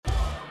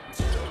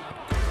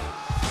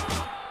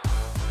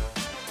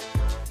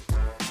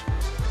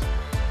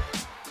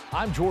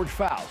I'm George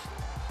Faust.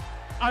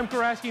 I'm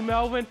Karaski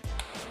Melvin,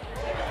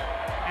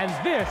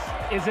 and this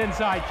is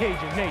Inside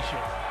Cajun Nation.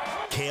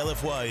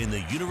 KLFY and the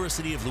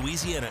University of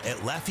Louisiana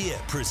at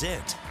Lafayette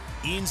present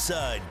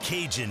Inside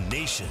Cajun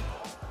Nation.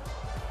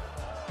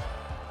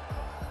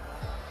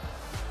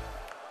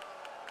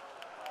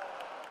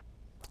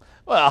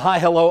 Well, hi,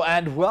 hello,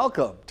 and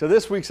welcome to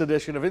this week's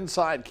edition of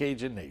Inside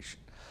Cajun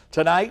Nation.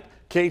 Tonight,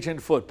 Cajun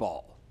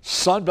football,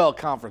 Sun Belt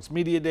Conference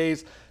Media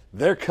Days.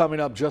 They're coming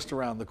up just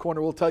around the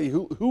corner. We'll tell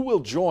you who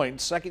will join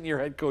second-year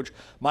head coach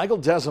Michael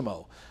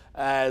Desimo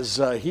as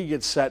he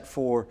gets set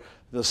for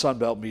the Sun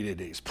Belt Media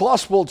Days.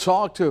 Plus, we'll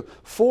talk to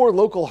 4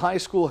 local high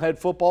school head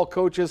football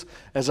coaches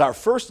as our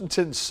First and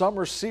 10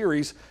 summer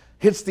series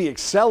hits the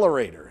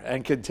accelerator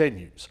and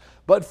continues.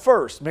 But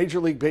first, Major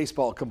League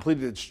Baseball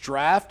completed its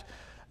draft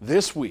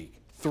this week.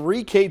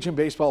 3 Cajun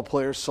baseball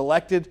players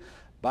selected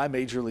by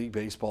Major League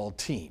Baseball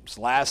teams.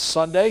 Last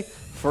Sunday,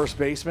 first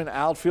baseman,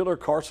 outfielder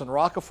Carson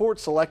Rocafort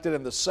selected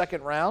in the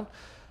second round.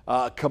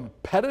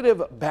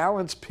 Competitive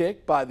balance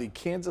pick by the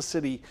Kansas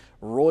City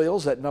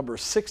Royals at number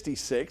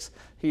 66.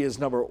 He is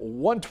number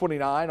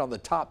 129 on the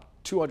top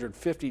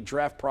 250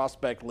 draft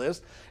prospect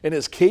list. In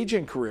his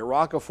Cajun career,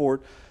 Rocafort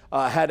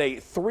had a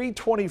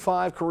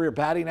 .325 career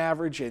batting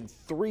average in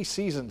 3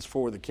 seasons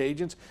for the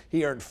Cajuns.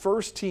 He earned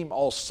first team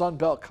All Sun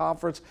Belt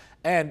Conference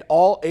and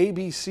All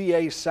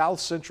ABCA South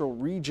Central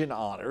Region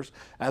honors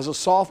as a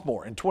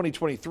sophomore. In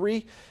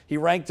 2023, he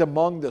ranked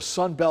among the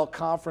Sun Belt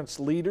Conference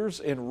leaders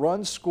in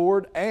runs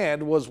scored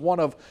and was one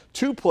of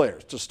 2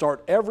 players to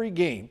start every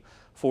game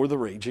for the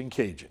Ragin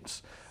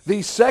Cajuns.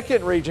 The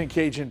second Ragin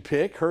Cajun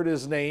pick heard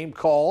his name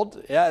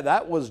called.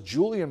 That was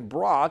Julian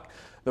Brock.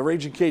 The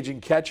Ragin Cajun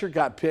catcher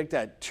got picked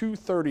at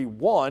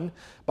 231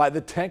 by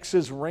the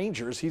Texas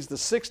Rangers. He's the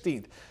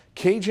 16th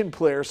Cajun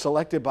player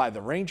selected by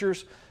the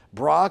Rangers.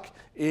 Brock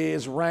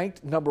is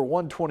ranked number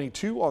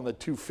 122 on the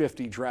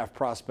 250 draft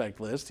prospect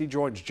list. He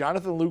joins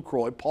Jonathan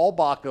Lucroy, Paul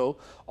Bacco,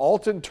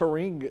 Alton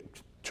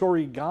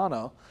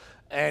Torigana,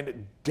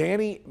 and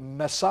Danny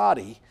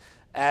Masadi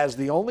as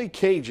the only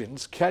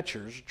Cajuns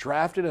catchers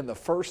drafted in the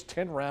first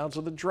 10 rounds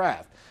of the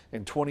draft.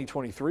 In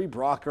 2023,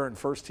 Brock earned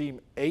first team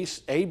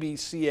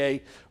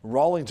ABCA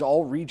Rawlings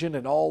All-Region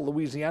and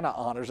All-Louisiana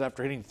honors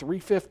after hitting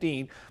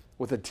 .315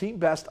 with a team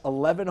best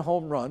 11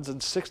 home runs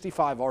and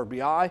 65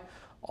 RBI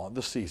on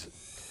the season.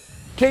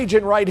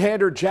 Cajun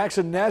right-hander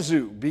Jackson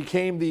Nazu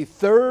became the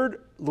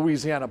 3rd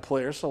Louisiana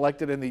player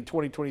selected in the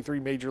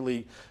 2023 Major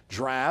League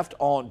Draft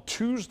on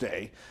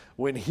Tuesday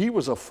when he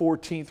was a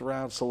 14th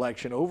round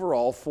selection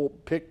overall,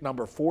 pick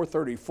number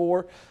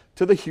 434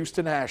 to the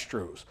Houston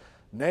Astros.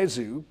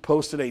 Nazu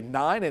posted a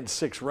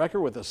 9-6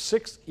 record with a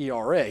 6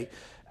 ERA,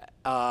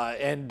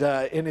 and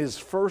in his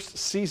first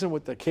season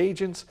with the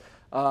Cajuns,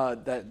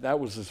 that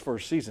was his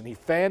first season. He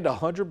fanned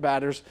 100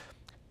 batters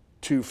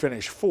to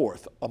finish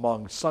 4th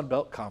among Sun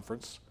Belt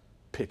Conference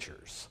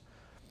pitchers.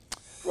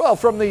 Well,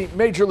 from the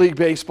Major League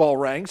Baseball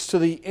ranks to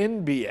the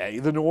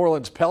NBA, the New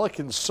Orleans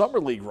Pelicans Summer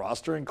League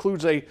roster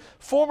includes a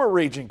former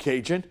Ragin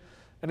Cajun,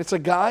 and it's a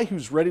guy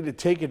who's ready to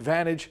take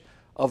advantage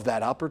of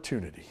that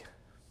opportunity.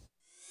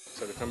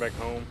 So to come back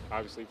home,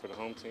 obviously for the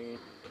home team,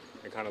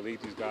 and kind of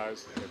lead these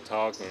guys and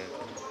talk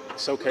and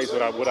showcase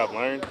what I've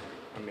learned.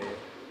 I mean,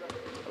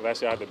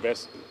 last year I had the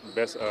best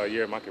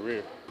year of my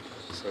career.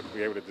 So to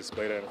be able to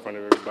display that in front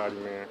of everybody,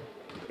 man,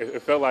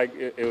 it felt like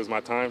it was my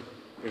time.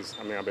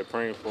 I've been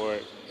praying for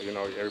it. You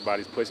know,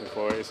 everybody's pushing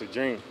for it. It's a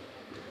dream.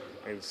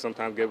 And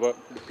sometimes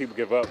people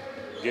give up,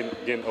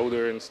 getting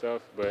older and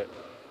stuff. But,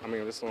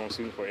 this is what I'm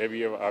shooting for. Every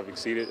year I've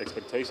exceeded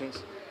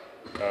expectations.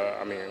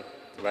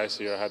 Last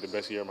year I had the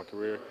best year of my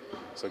career.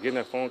 So getting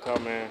that phone call,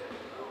 man,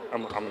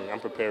 I'm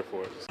prepared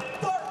for it.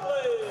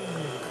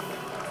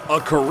 A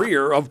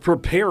career of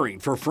preparing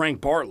for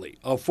Frank Bartley.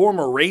 A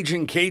former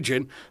Ragin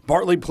Cajun,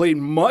 Bartley played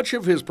much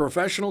of his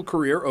professional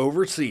career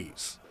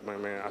overseas.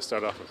 I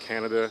started off in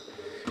Canada,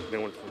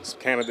 then went from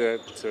Canada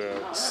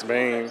to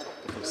Spain,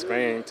 from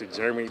Spain to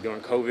Germany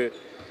during COVID,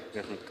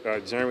 then from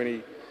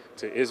Germany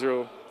to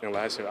Israel, and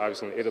last year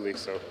obviously in Italy.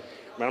 So,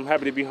 I'm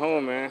happy to be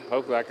home, man.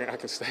 Hopefully I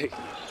can stay.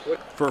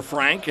 For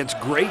Frank, it's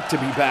great to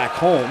be back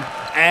home,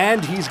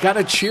 and he's got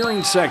a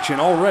cheering section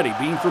already,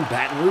 being from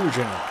Baton Rouge.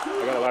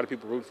 I got a lot of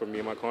people rooting for me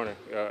in my corner.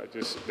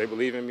 They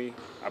believe in me.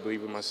 I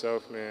believe in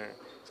myself, man.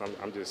 So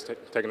I'm just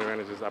taking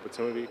advantage of this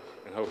opportunity,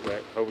 and hopefully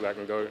I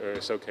can go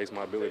and showcase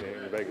my ability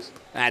in Vegas.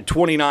 At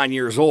 29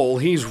 years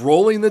old, he's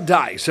rolling the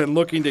dice and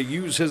looking to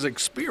use his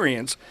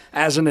experience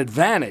as an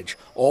advantage,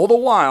 all the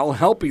while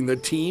helping the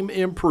team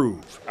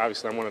improve.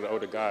 Obviously, I'm one of the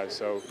older guys,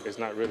 so it's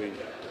not really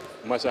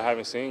much I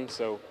haven't seen.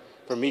 So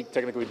for me,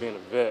 technically being a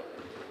vet,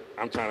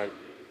 I'm trying to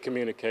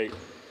communicate,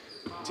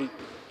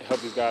 help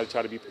these guys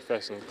try to be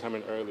professional, come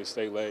in early,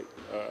 stay late,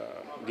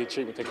 get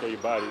treatment, take care of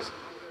your bodies,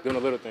 doing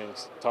the little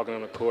things, talking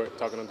on the court,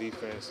 talking on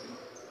defense,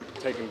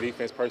 taking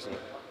defense personally.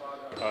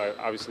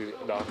 Obviously,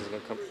 the offense is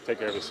going to come take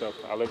care of itself.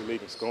 I led the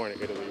league in scoring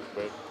in Italy,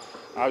 but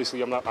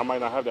obviously I might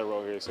not have that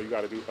role here, so you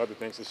got to do other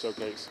things to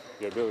showcase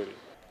your ability.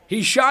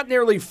 He shot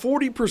nearly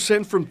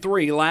 40% from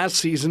three last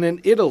season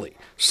in Italy,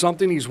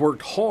 something he's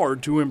worked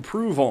hard to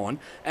improve on,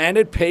 and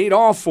it paid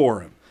off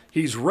for him.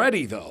 He's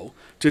ready, though,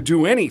 to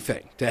do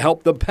anything to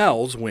help the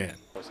Pels win.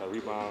 I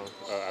rebound,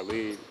 I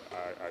lead,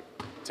 I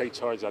take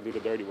charge, I do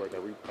the dirty work.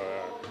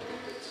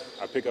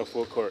 I pick up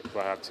full court if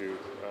I have to.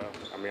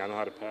 I know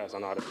how to pass. I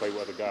know how to play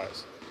with other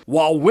guys.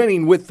 While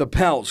winning with the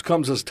Pels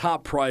comes as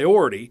top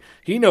priority,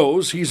 he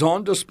knows he's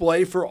on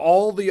display for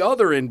all the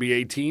other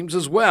NBA teams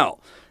as well.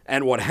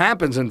 And what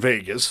happens in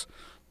Vegas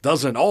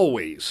doesn't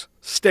always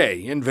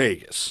stay in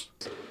Vegas.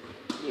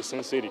 It's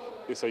Sin City,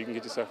 so you can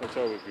get yourself in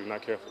trouble if you're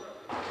not careful.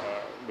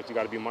 But you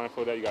got to be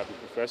mindful of that. You got to be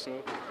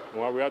professional.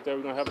 And while we're out there,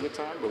 we're going to have a good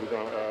time, but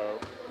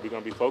we're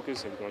going to be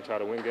focused and we're going to try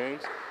to win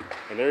games.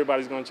 And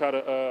everybody's going to try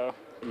to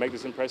make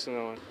this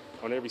impression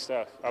on every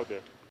staff out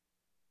there.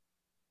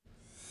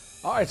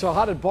 All right, so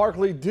how did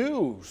Bartley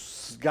do?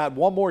 Got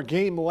one more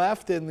game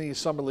left in the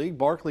Summer League.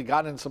 Bartley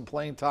got in some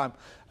playing time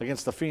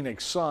against the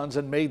Phoenix Suns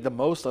and made the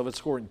most of it,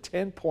 scoring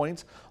 10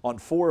 points on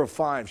 4 of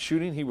 5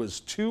 shooting. He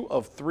was 2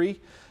 of 3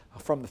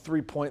 from the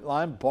three-point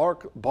line.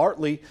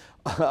 Bartley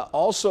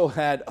also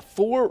had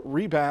 4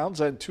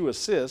 rebounds and 2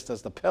 assists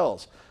as the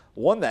Pels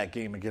won that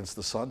game against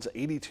the Suns,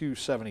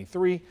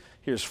 82-73.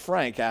 Here's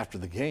Frank after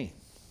the game.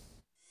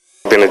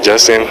 Been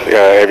adjusting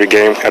every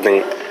game. I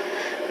think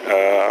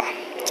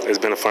it's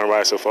been a fun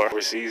ride so far.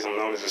 Overseas, I'm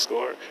known as a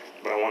scorer,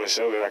 but I want to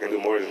show that I can do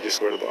more than just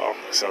score the ball.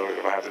 So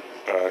if I have to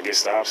get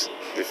stops,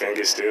 defend,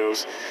 get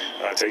steals,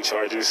 take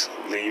charges,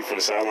 lead from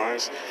the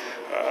sidelines,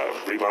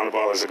 rebound the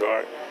ball as a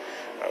guard,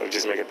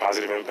 just make a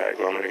positive impact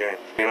while I'm in the game.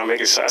 I'm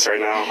making shots right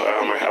now.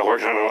 I'm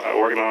working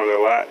on it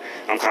a lot.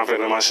 I'm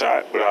confident in my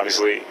shot, but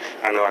obviously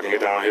I know I can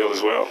get downhill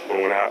as well. But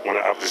when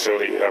the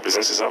opportunity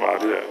presents itself, I'll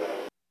do that.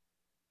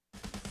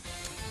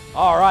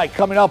 All right,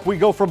 coming up, we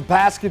go from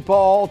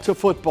basketball to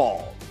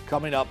football.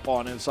 Coming up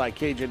on Inside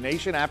Cajun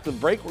Nation. After the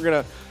break, we're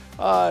going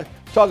to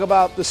talk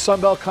about the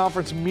Sun Belt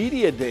Conference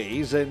Media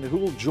Days and who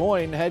will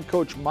join head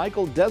coach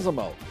Michael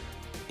Desimo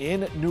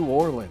in New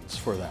Orleans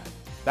for that.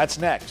 That's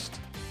next.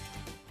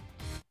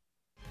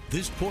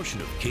 This portion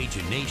of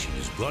Cajun Nation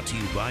is brought to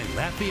you by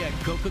Lafayette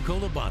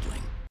Coca-Cola Bottling.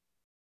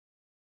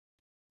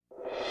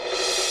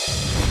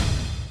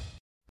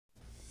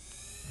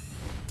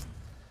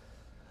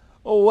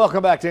 Oh,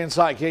 welcome back to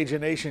Inside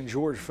Cajun Nation.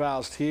 George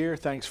Faust here.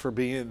 Thanks for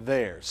being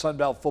there.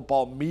 Sunbelt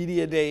Football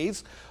Media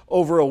Days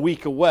over a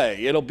week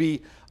away. It'll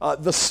be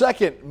the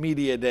second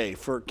media day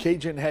for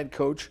Cajun head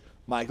coach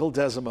Michael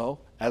Desimo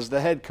as the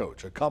head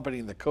coach.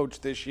 Accompanying the coach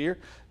this year,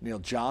 Neil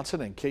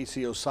Johnson and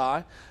Casey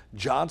Osai.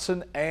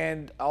 Johnson,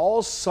 and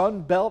all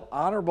Sunbelt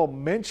honorable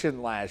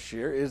mention last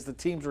year, is the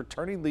team's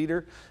returning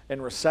leader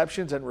in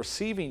receptions and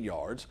receiving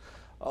yards.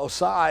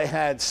 Osai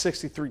had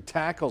 63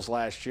 tackles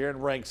last year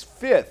and ranks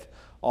 5th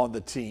on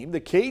the team.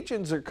 The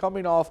Cajuns are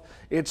coming off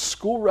its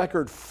school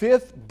record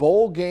 5th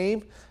bowl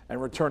game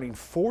and returning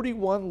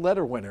 41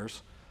 letter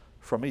winners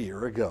from a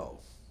year ago.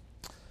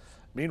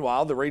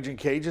 Meanwhile, the Ragin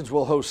Cajuns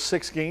will host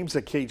 6 games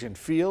at Cajun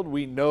Field.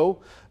 We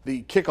know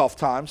the kickoff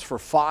times for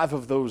 5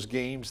 of those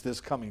games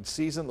this coming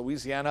season.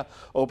 Louisiana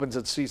opens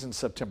its season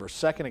September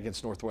 2nd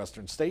against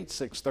Northwestern State,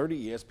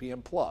 6:30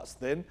 ESPN+.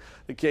 Then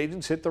the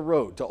Cajuns hit the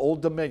road to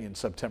Old Dominion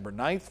September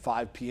 9th,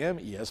 5 p.m.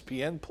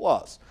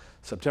 ESPN+.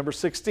 September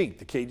 16th,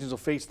 the Cajuns will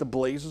face the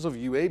Blazers of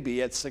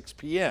UAB at 6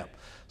 p.m.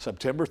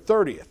 September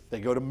 30th,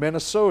 they go to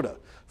Minnesota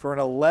for an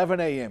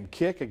 11 a.m.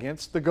 kick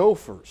against the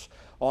Gophers.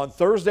 On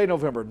Thursday,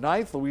 November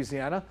 9th,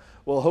 Louisiana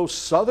will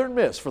host Southern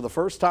Miss for the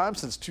first time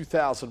since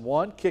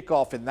 2001.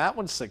 Kickoff in that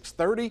one,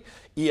 6:30.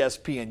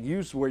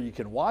 ESPNU's where you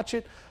can watch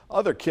it.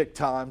 Other kick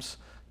times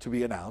to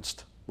be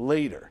announced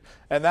later.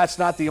 And that's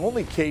not the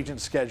only Cajun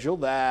schedule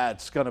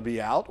that's going to be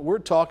out. We're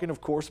talking,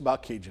 of course,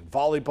 about Cajun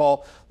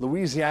volleyball.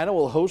 Louisiana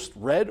will host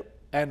red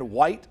and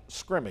white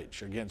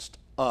scrimmage against,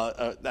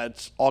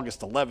 that's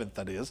August 11th,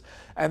 that is.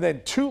 And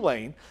then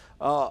Tulane,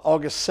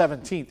 August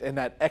 17th, in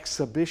that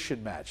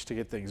exhibition match to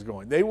get things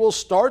going. They will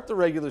start the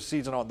regular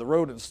season on the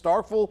road in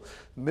Starkville,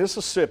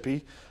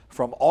 Mississippi,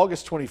 from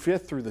August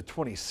 25th through the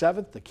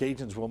 27th. The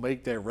Cajuns will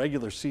make their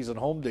regular season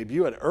home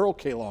debut at Earl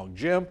K. Long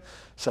Gym,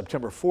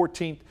 September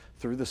 14th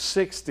through the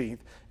 16th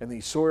in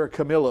the Sawyer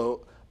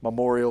Camillo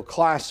Memorial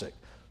Classic.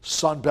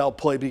 Sunbelt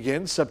play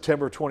begins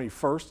September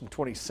 21st and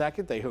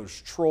 22nd. They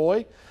host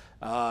Troy.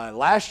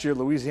 Last year,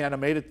 Louisiana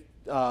made it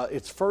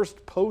its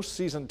first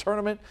postseason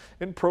tournament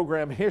in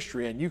program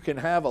history, and you can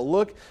have a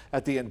look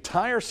at the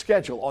entire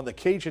schedule on the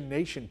Cajun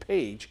Nation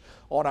page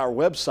on our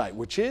website,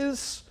 which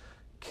is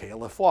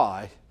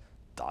klfy.com.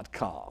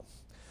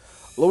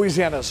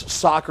 Louisiana's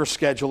soccer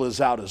schedule is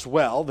out as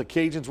well. The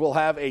Cajuns will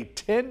have a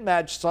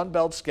 10-match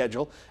Sunbelt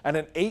schedule and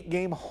an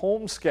 8-game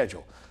home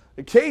schedule.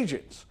 The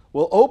Cajuns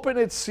will open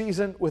its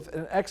season with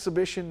an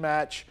exhibition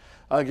match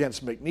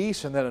against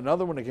McNeese and then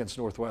another one against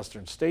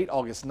Northwestern State,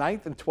 August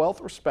 9th and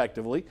 12th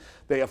respectively.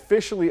 They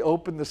officially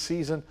open the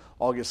season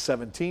August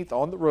 17th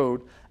on the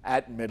road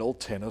at Middle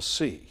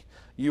Tennessee.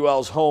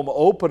 UL's home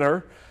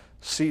opener,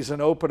 season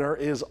opener,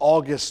 is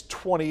August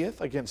 20th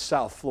against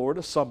South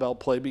Florida. Sunbelt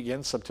play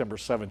begins September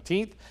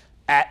 17th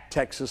at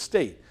Texas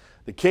State.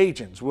 The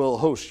Cajuns will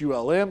host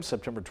ULM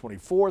September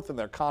 24th in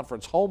their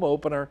conference home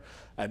opener.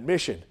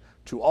 Admission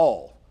to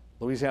all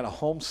Louisiana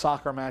home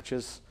soccer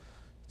matches,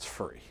 it's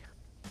free.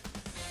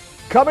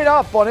 Coming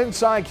up on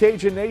Inside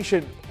Cajun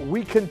Nation,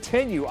 we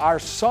continue our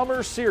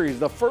summer series,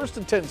 the First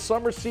and 10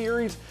 summer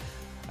series,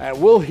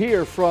 and we'll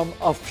hear from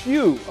a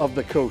few of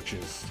the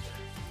coaches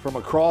from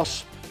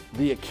across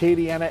the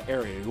Acadiana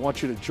area. We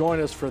want you to join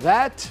us for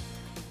that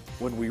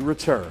when we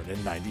return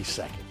in 90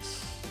 seconds.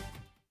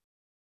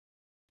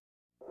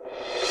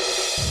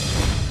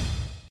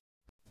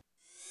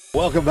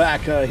 Welcome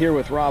back here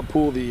with Rob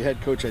Poole, the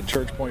head coach at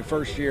Church Point.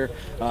 First year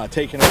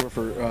taking over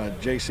for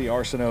J.C.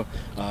 Arsenault,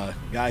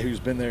 guy who's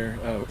been there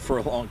for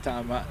a long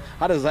time.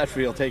 How does that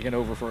feel, taking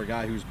over for a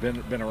guy who's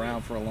been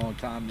around for a long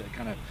time, that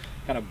kind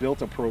of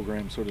built a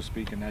program, so to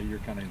speak, and now you're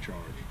kind of in charge?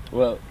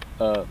 Well,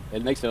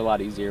 it makes it a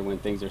lot easier when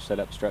things are set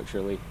up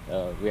structurally.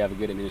 We have a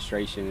good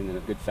administration and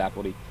a good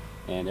faculty,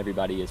 and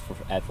everybody is for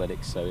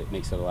athletics, so it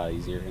makes it a lot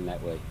easier in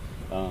that way.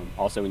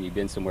 Also, when you've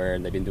been somewhere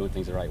and they've been doing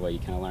things the right way, you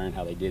kind of learn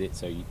how they did it,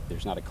 so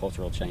there's not a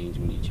cultural change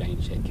when you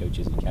change head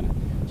coaches. You kind of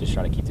just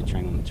try to keep the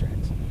train on the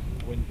tracks.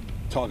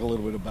 Talk a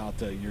little bit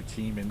about your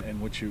team and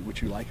what you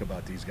like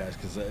about these guys,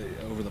 because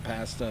over the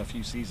past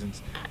few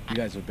seasons, you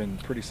guys have been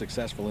pretty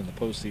successful in the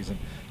postseason,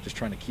 just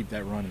trying to keep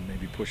that run and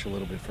maybe push a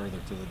little bit further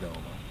to the Dome.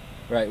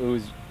 Right, we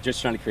was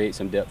just trying to create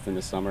some depth in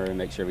the summer and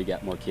make sure we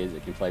got more kids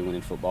that can play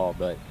winning football,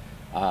 but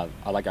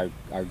I like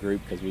our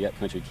group because we got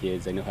country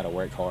kids. They know how to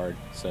work hard,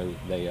 so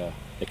they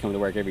come to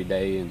work every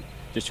day, and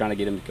just trying to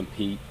get them to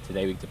compete.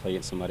 Today we get to play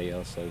against somebody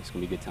else, so it's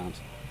going to be good times.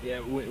 Yeah,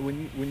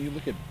 when you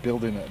look at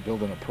building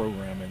a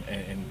program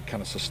and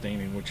kind of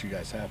sustaining what you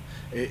guys have,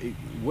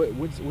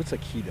 what's the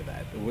key to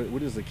that?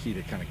 What is the key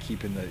to kind of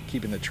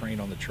keeping the train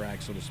on the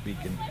track, so to speak,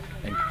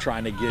 and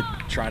trying to get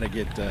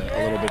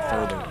a little bit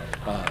further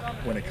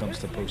when it comes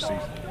to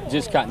postseason?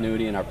 Just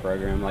continuity in our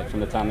program. Like from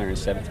the time they're in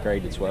 7th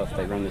grade to 12th,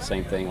 they run the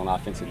same thing on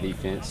offense and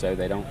defense, so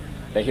they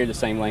hear the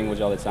same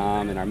language all the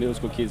time. And our middle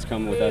school kids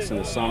come with us in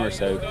the summer,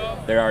 so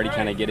they're already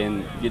kind of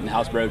getting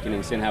housebroken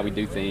and seeing how we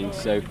do things.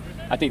 So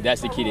I think that's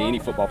the key to any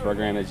football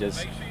program, is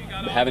just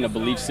having a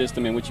belief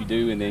system in what you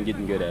do and then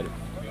getting good at it.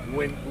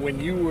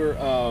 When you were,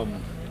 a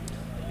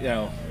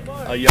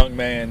young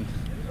man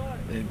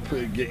and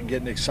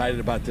getting excited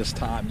about this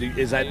time,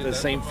 is that the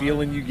same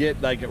feeling you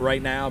get like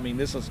right now? I mean,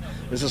 this is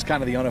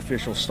kind of the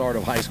unofficial start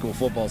of high school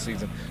football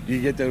season. Do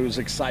you get those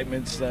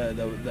excitements? I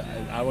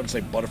wouldn't say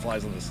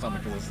butterflies in the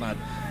stomach because it's not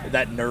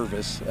that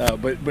nervous,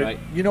 but right.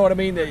 You know what I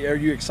mean? Are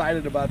you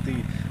excited about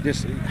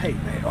hey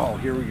man, oh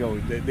here we go,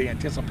 the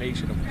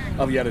anticipation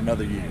of yet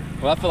another year?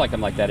 Well, I feel like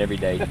I'm like that every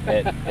day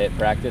at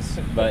practice,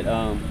 but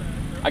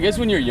I guess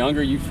when you're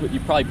younger, you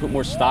probably put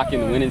more stock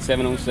in winning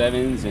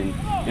 7-on-7s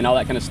and all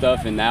that kind of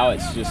stuff. And now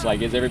it's just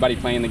like, is everybody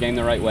playing the game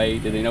the right way?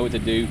 Do they know what to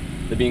do?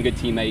 They're being good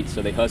teammates,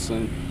 so they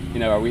hustling.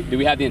 Do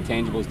we have the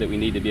intangibles that we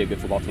need to be a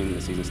good football team when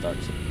the season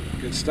starts?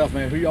 Good stuff,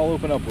 man. Who y'all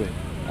open up with?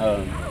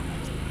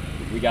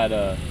 We got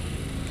you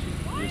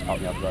just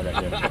caught me off guard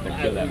right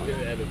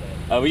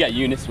there. We got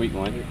Eunice, week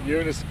 1.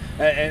 Eunice,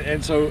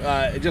 and so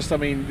just, I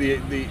mean, the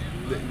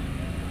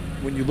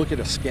when you look at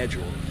a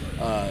schedule,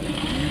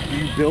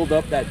 you build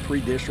up that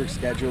pre-district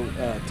schedule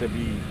to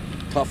be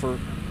tougher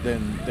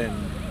than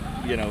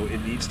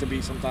it needs to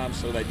be sometimes,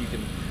 so that you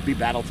can be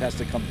battle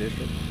tested come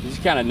district. You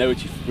just kind of know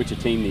what your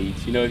team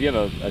needs. If you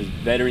have a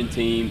veteran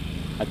team,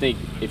 I think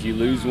if you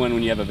lose one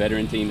when you have a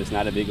veteran team, it's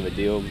not a big of a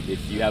deal.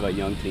 If you have a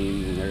young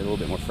team and they're a little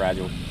bit more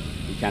fragile,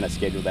 you kind of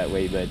schedule that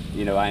way. But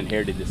I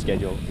inherited the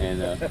schedule,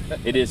 and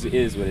it is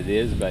what it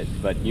is.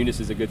 But Eunice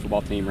is a good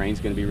football team.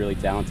 Rain's going to be really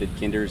talented.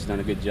 Kinder's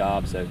done a good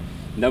job. So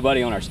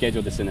nobody on our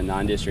schedule that's in the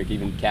non-district,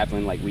 even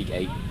Kaplan like week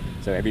 8.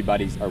 So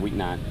week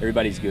 9.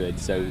 Everybody's good.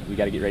 So we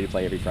got to get ready to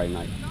play every Friday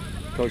night.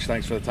 Coach,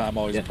 thanks for the time.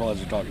 Always a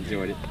pleasure talking to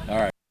you. Enjoyed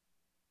it.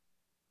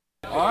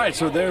 All right,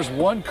 so there's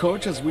one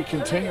coach as we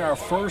continue our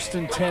First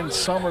and 10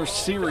 summer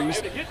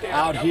series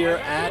out here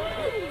at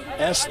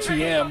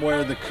STM,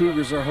 where the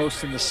Cougars are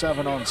hosting the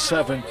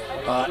 7-on-7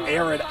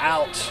 Air It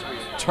Out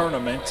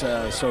tournament.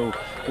 So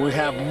we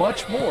have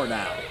much more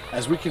now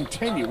as we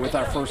continue with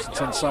our First and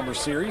 10 summer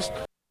series.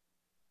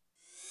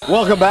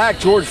 Welcome back.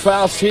 George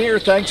Faust here.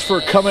 Thanks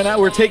for coming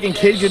out. We're taking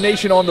Cajun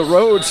Nation on the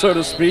road, so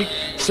to speak.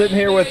 Sitting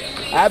here with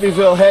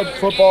Abbeville head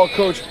football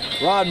coach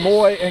Rod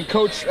Moy. And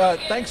Coach,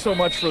 thanks so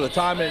much for the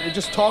time. And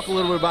just talk a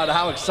little bit about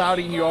how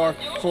exciting you are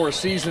for a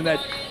season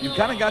that you've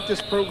kind of got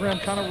this program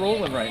kind of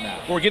rolling right now.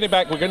 We're getting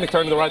back. We're getting to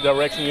turn in the right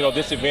direction.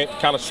 This event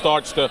kind of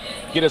starts to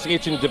get us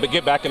itching to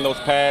get back in those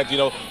pads.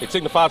 It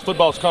signifies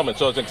football's coming.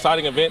 So it's an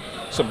exciting event.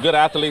 Some good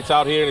athletes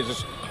out here, and it's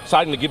just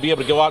exciting to be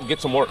able to go out and get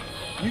some work.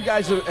 You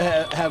guys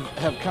have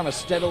kind of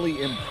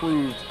steadily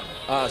improved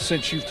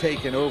since you've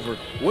taken over.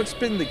 What's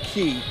been the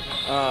key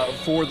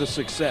for the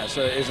success?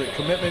 Is it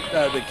commitment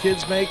the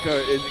kids make, or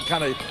is it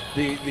kind of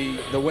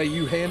the way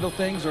you handle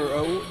things,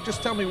 or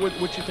just tell me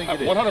what you think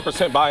it is?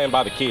 100% buy-in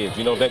by the kids.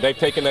 You know, they've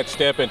taken that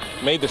step and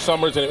made the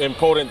summers and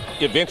important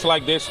events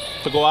like this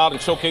to go out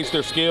and showcase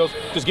their skills,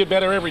 just get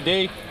better every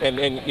day, and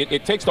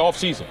it takes the off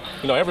season.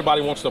 You know,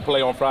 everybody wants to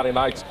play on Friday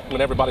nights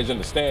when everybody's in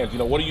the stands. You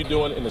know, what are you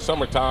doing in the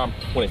summertime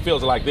when it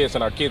feels like this?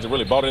 And our kids have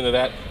really bought into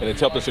that, and it's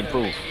helped us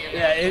improve.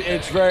 Yeah,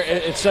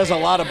 it says a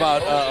lot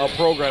about a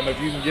program if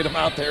you can get them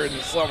out there in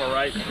the summer,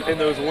 right? In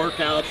those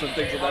workouts and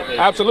things of that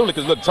nature. Absolutely,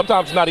 because look,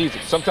 sometimes it's not easy.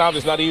 Sometimes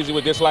it's not easy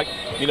with this, like,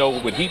 you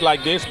know, with heat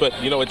like this,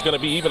 but, you know, it's going to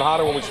be even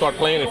hotter when we start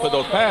playing and put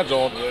those pads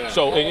on.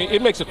 So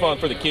it makes it fun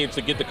for the kids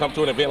to get to come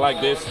to an event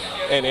like this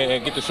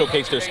and get to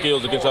showcase their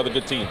skills against other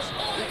good teams.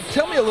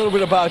 Tell me a little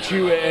bit about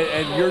you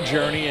and your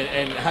journey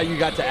and how you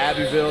got to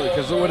Abbeville,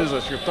 because what is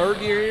this, your third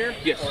year here?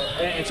 Yes.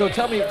 And so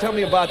tell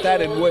me about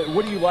that, and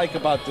what do you like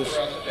about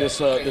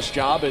this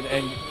job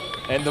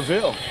and the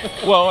Ville?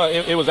 Well,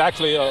 it was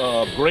actually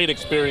a great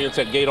experience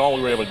at Gate On.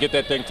 We were able to get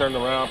that thing turned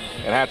around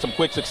and had some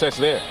quick success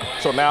there.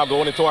 So now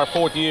going into our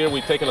fourth year,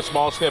 we've taken a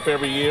small step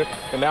every year,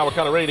 and now we're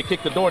kind of ready to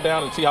kick the door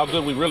down and see how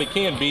good we really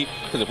can be,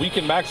 because if we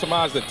can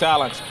maximize the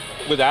talents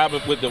with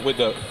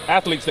the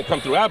athletes that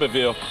come through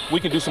Abbeville, we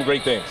can do some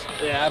great things.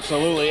 Yeah,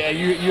 absolutely. And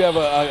you have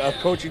a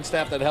coaching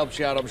staff that helps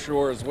you out, I'm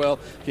sure, as well.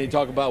 Can you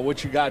talk about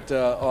what you got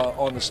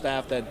on the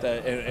staff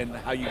and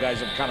how you guys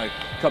have kind of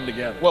come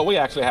together? Well, we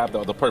actually have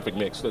the perfect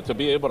mix. To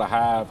be able to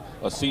have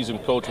a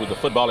seasoned coach with the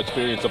football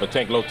experience of a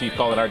Tank Lotief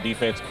calling our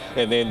defense,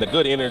 and then the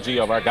good energy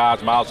of our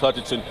guys, Miles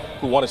Hutchinson,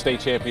 who won a state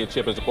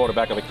championship as the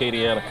quarterback of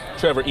Acadiana,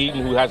 Trevor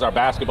Eaton, who has our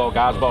basketball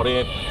guys bought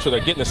in, so they're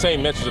getting the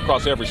same message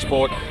across every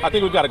sport. I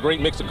think we've got a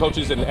great mix of coaches,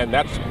 and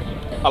that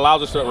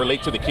allows us to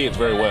relate to the kids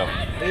very well.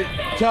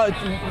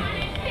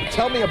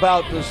 Tell me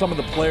about some of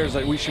the players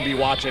that we should be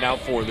watching out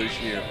for this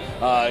year.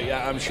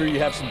 I'm sure you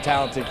have some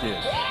talented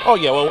kids. Oh,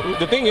 yeah. Well,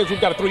 the thing is,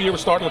 we've got a 3-year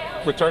starting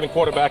returning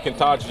quarterback in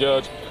Todd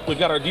Judge. We've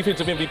got our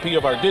defensive MVP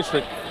of our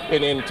district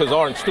and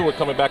Tazar and Stewart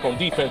coming back on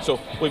defense. So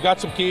we've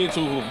got some kids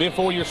who've been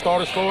 4-year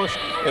starters for us,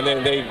 and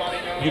then they've,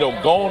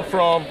 gone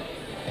from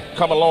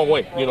come a long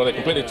way. They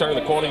completely turned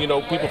the corner.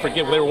 People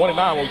forget they were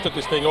 1-9 when we took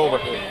this thing over.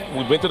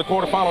 We went to the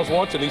quarterfinals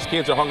once, and these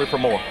kids are hungry for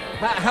more.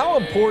 How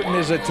important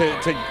is it to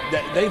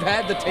they've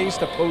had the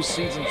taste of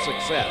postseason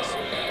success?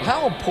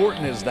 How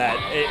important is that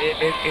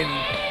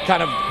in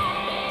kind of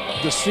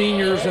the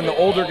seniors and the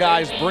older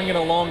guys bringing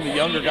along the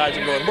younger guys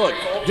and going, look,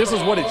 this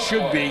is what it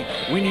should be.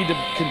 We need to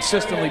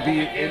consistently be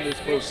in this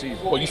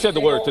postseason. Well, you said the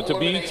word. To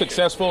be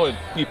successful and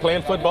be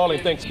playing football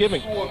in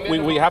Thanksgiving,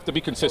 we have to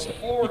be consistent.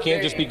 You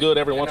can't just be good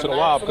every once in a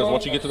while, because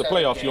once you get to the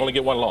playoffs, you only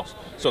get one loss.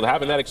 So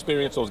having that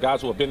experience, those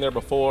guys who have been there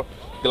before,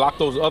 they lock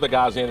those other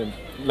guys in and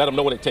let them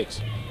know what it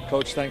takes.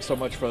 Coach, thanks so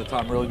much for the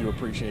time. Really do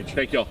appreciate you.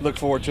 Thank you. Look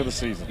forward to the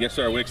season. Yes,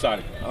 sir. We're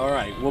excited. All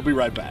right. We'll be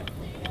right back.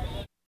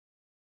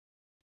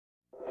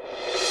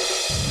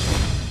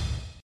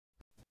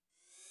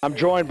 I'm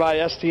joined by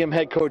STM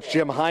head coach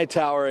Jim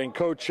Hightower. And,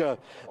 Coach,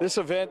 this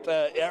event,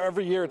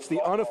 every year, it's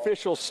the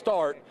unofficial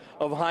start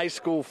of high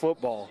school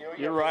football.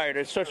 You're right.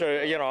 It's such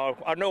a,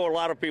 I know a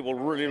lot of people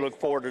really look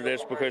forward to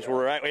this because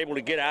we're able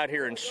to get out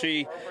here and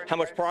see how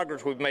much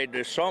progress we've made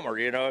this summer,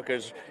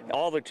 because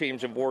all the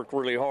teams have worked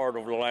really hard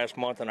over the last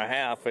month and a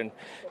half. And,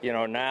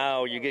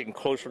 now you're getting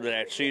closer to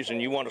that season.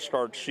 You want to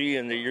start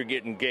seeing that you're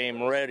getting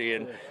game ready.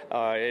 And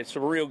it's a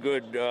real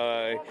good,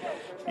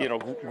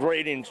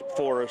 grading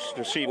for us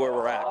to see where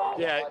we're at.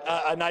 Yeah,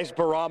 a nice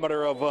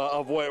barometer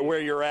of where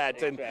you're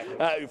at. And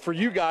for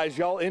you guys,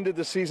 y'all ended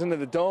the season in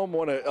the Dome,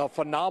 won a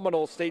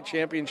phenomenal state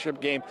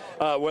championship game,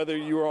 whether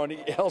you were on the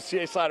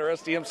LCA side or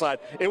STM side.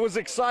 It was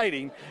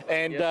exciting.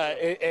 And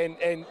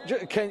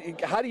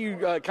how do you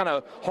kind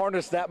of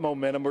harness that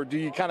momentum, or do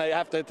you kind of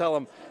have to tell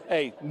them,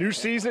 hey, new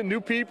season,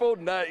 new people,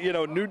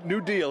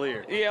 new deal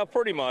here? Yeah,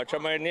 pretty much. I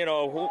mean,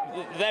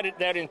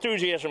 that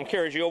enthusiasm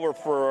carries you over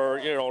for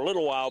a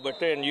little while, but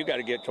then you got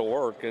to get to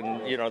work,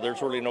 and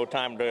there's really no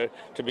time to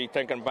be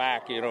thinking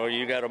back.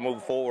 You got to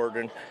move forward,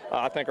 and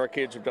I think our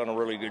kids have done a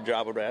really good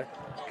job of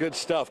that. Good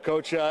stuff,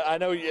 Coach. I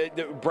know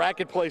the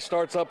bracket play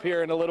starts up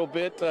here in a little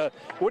bit.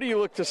 What do you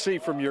look to see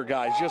from your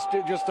guys? Just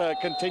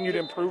continued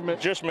improvement?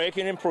 Just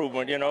making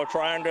improvement,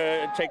 trying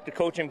to take the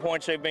coaching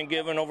points they've been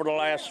given over the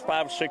last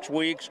 5-6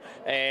 weeks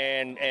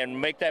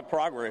and make that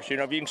progress.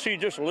 If you can see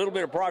just a little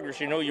bit of progress,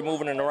 you're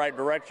moving in the right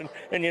direction,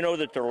 and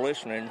that they're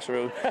listening.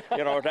 So,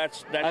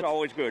 that's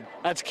always good.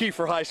 That's key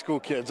for high school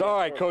kids. All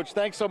right, Coach,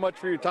 thanks so much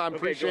for your time.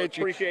 Appreciate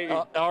you.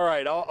 All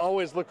right, I'll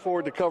always look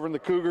forward to covering the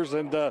Cougars,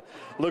 and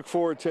look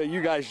forward to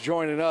you guys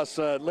joining us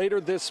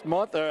later this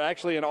month, or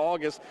actually in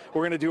August.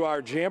 We're going to do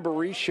our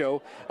Jamboree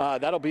show.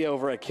 That'll be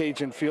over at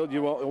Cajun Field.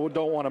 You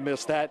don't want to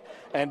miss that.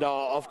 And,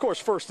 of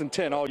course, 1st and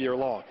 10 all year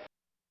long.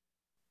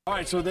 All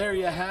right, so there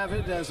you have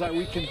it as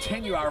we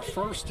continue our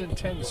First and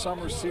 10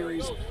 summer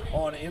series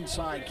on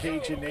Inside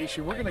Cajun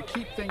Nation. We're going to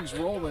keep things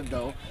rolling,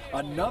 though.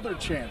 Another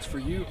chance for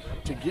you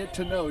to get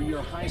to know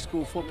your high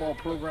school football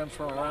programs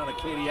from around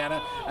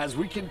Acadiana as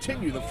we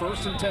continue the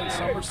First and 10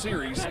 summer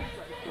series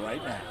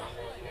right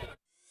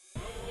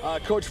now.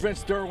 Coach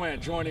Vince Derwin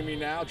joining me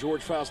now.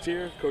 George Faust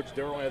here, Coach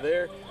Derwin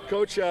there.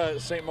 Coach,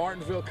 St.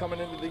 Martinville coming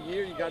into the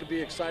year, you got to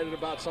be excited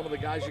about some of the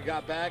guys you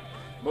got back.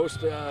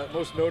 Most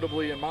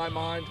notably in my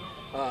mind,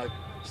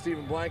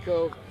 Stephen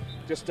Blanco.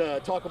 Just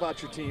talk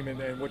about your team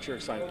and what you're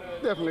excited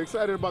about. Definitely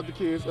excited about the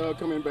kids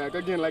coming back.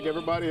 Again, like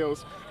everybody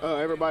else,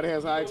 everybody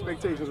has high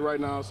expectations right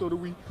now. So do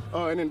we.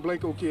 And then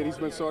Blanco kid, he's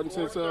been starting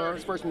since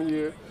his freshman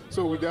year.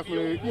 So we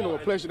definitely, a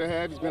pleasure to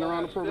have. He's been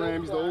around the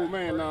program. He's the old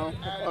man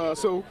now.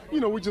 So,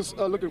 we're just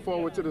looking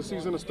forward to the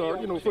season to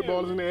start.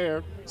 Football is in the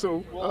air.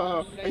 So,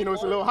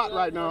 it's a little hot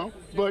right now.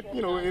 But,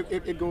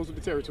 it goes with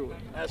the territory.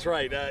 That's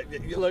right.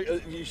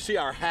 You see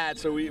our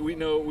hats, so we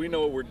know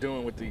what we're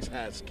doing with these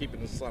hats,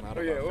 keeping the sun out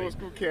of our face. Old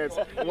school cats.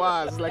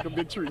 Wise is like a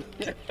big tree.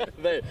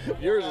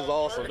 Yours is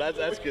awesome.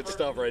 That's good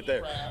stuff right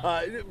there.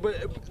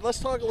 But let's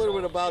talk a little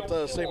bit about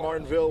St.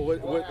 Martinville.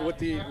 What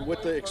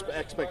the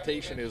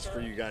expectation is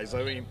for you guys.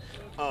 I mean,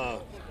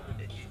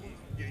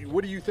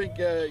 what do you think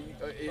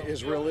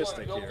is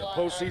realistic here?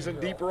 Postseason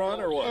deep run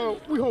or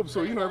what? We hope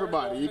so.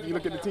 Everybody. If you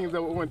look at the teams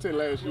that went 10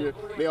 last year,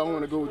 they all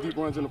want to go deep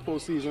runs in the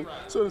postseason.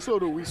 So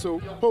do we. So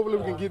hopefully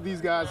we can get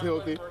these guys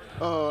healthy.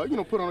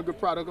 Put on a good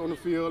product on the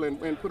field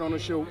and put on a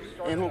show.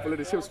 And hopefully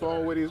the chips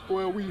fall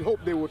where we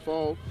hope they would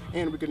fall,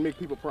 and we can make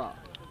people proud.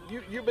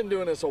 You've been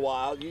doing this a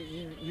while.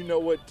 You know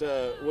what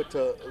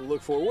to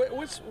look for.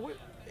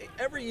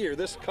 Every year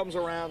this comes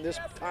around this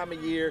time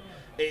of year,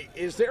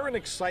 is there an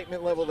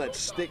excitement level that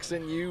sticks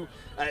in you?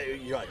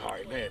 You're like, all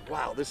right, man,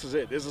 wow, this is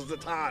it. This is the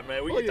time,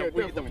 man. We get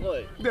to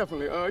play.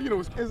 Definitely.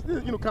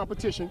 It's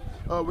competition.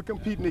 We're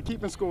competing. They're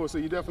keeping score, so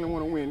you definitely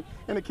want to win.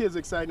 And the kids are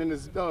excited, and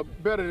it's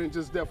better than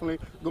just definitely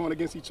going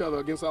against each other,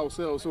 against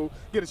ourselves. So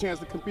get a chance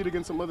to compete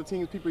against some other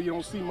teams, people you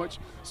don't see much.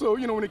 So,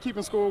 when they're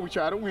keeping score, we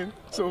try to win.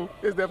 So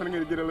it's definitely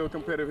going to get a little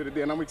competitive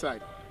today, and I'm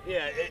excited.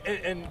 Yeah,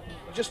 and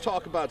just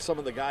talk about some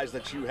of the guys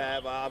that you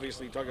have.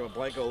 Obviously, talking about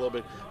Blanco a little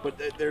bit,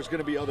 but there's going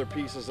to be other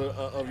pieces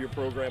of your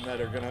program that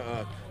are going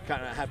to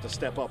kind of have to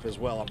step up as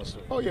well, I'm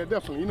assuming. Oh, yeah,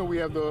 definitely. We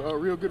have the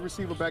real good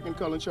receiver back in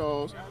Cullen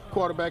Charles.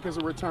 Quarterback is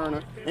a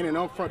returner, and then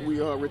up front we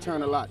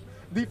return a lot.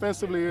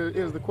 Defensively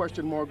is the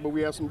question mark, but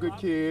we have some good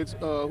kids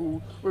who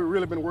we've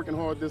really been working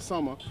hard this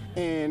summer.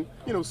 And,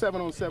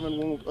 7-on-7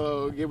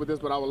 won't get with us,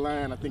 but our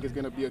line, I think, is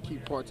going to be a key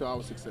part to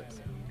our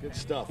success. Good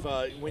stuff.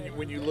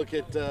 When you look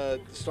at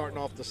starting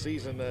off the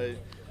season,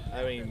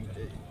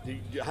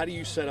 how do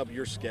you set up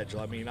your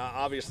schedule? I mean,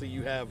 obviously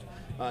you have.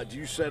 Do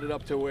you set it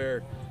up to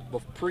where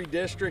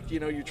pre-district,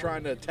 you're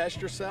trying to test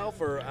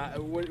yourself, or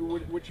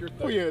what's your thing?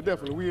 Oh yeah,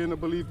 definitely. We're in the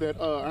belief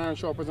that iron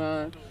sharpens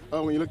iron.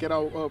 When you look at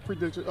our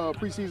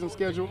preseason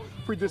schedule,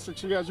 pre-district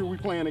schedule, we're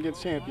playing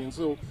against champions.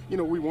 So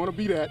we want to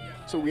be that,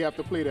 so we have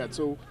to play that.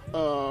 So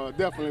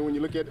definitely, when you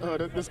look at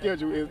the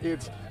schedule,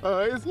 it's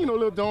a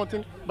little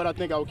daunting, but I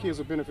think our kids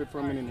will benefit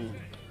from it in the end.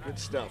 Good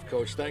stuff,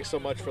 Coach. Thanks so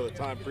much for the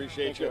time.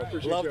 Appreciate you.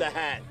 Love the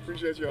hat.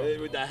 Appreciate y'all.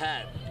 With the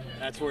hat.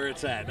 That's where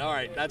it's at. All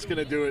right, that's going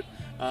to do it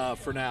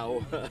for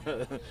now.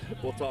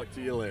 We'll talk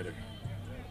to you later.